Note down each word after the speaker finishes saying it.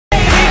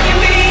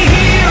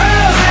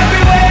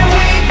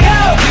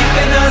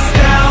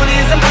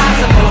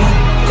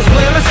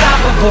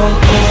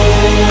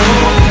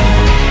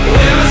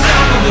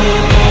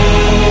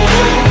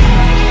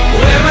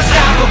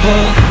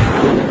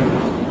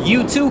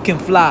You can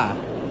fly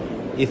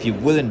if you're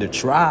willing to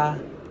try.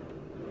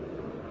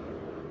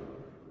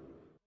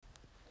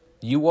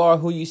 You are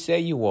who you say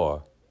you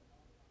are.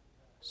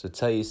 So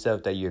tell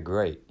yourself that you're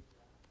great.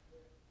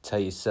 Tell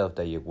yourself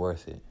that you're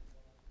worth it.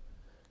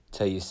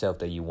 Tell yourself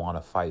that you want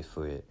to fight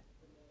for it.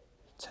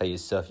 Tell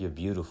yourself you're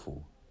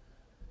beautiful.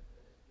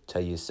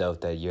 Tell yourself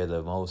that you're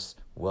the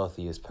most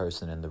wealthiest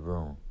person in the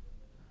room.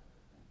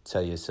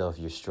 Tell yourself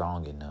you're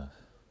strong enough.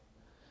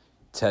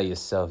 Tell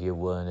yourself you're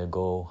willing to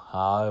go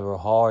however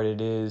hard it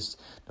is,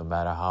 no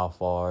matter how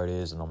far it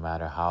is, no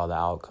matter how the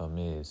outcome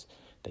is,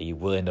 that you're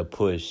willing to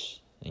push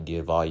and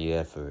give all your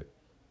effort.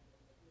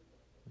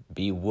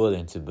 Be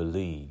willing to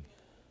believe.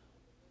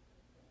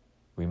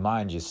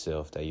 Remind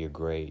yourself that you're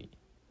great.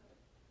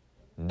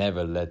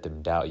 Never let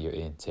them doubt your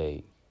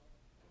intake.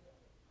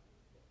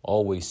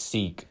 Always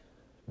seek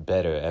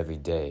better every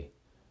day.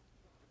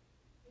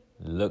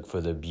 Look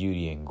for the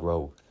beauty and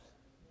growth.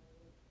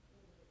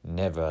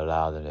 Never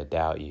allow them to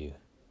doubt you.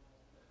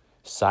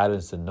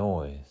 Silence the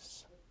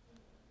noise.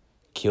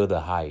 Kill the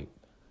hype.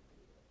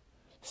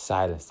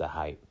 Silence the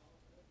hype.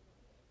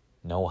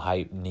 No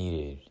hype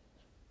needed.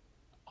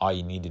 All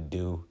you need to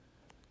do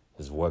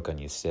is work on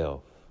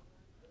yourself.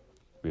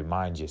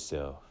 Remind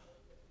yourself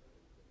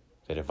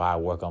that if I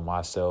work on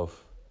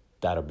myself,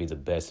 that'll be the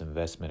best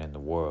investment in the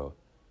world.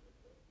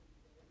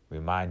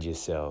 Remind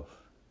yourself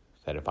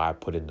that if I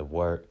put in the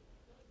work,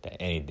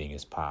 that anything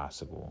is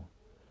possible.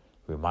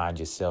 Remind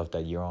yourself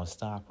that you're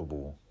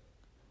unstoppable.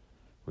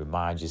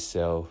 Remind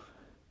yourself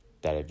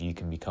that if you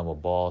can become a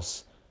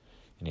boss,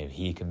 and if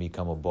he can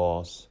become a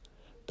boss,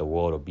 the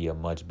world will be a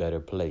much better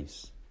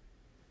place.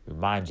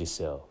 Remind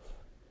yourself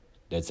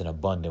that it's an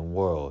abundant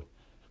world.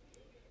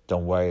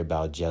 Don't worry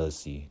about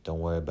jealousy. Don't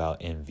worry about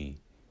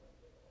envy.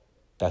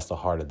 That's the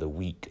heart of the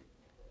weak.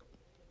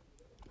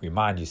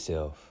 Remind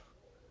yourself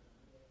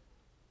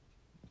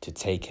to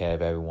take care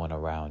of everyone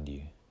around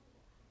you.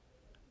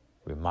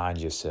 Remind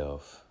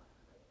yourself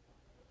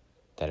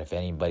that if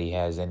anybody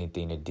has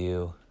anything to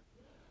do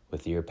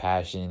with your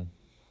passion,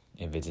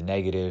 if it's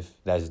negative,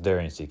 that's their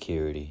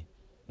insecurity,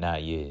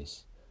 not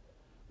yours.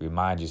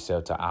 Remind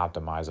yourself to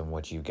optimize on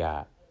what you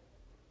got.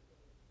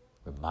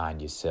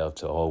 Remind yourself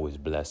to always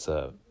bless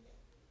up.